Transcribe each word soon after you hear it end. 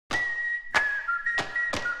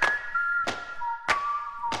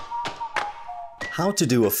How to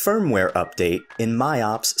do a firmware update in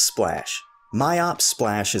MIOPS Splash. MIOPS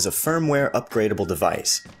Splash is a firmware upgradable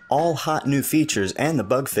device. All hot new features and the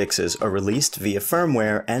bug fixes are released via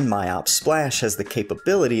firmware, and MIOPS Splash has the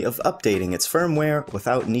capability of updating its firmware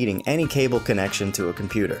without needing any cable connection to a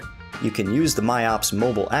computer. You can use the MIOPS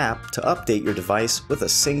mobile app to update your device with a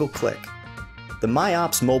single click. The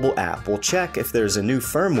MIOPS mobile app will check if there's a new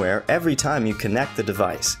firmware every time you connect the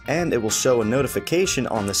device, and it will show a notification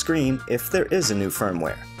on the screen if there is a new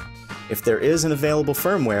firmware. If there is an available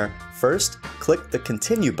firmware, first click the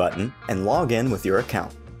Continue button and log in with your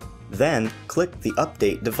account. Then click the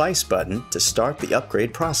Update Device button to start the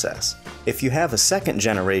upgrade process. If you have a second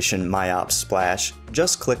generation MIOPS Splash,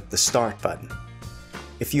 just click the Start button.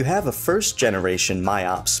 If you have a first generation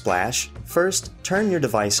MIOPS Splash, first turn your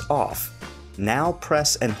device off. Now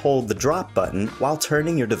press and hold the drop button while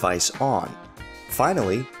turning your device on.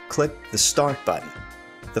 Finally, click the Start button.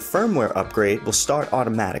 The firmware upgrade will start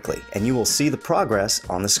automatically, and you will see the progress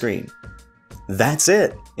on the screen. That's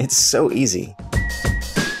it! It's so easy.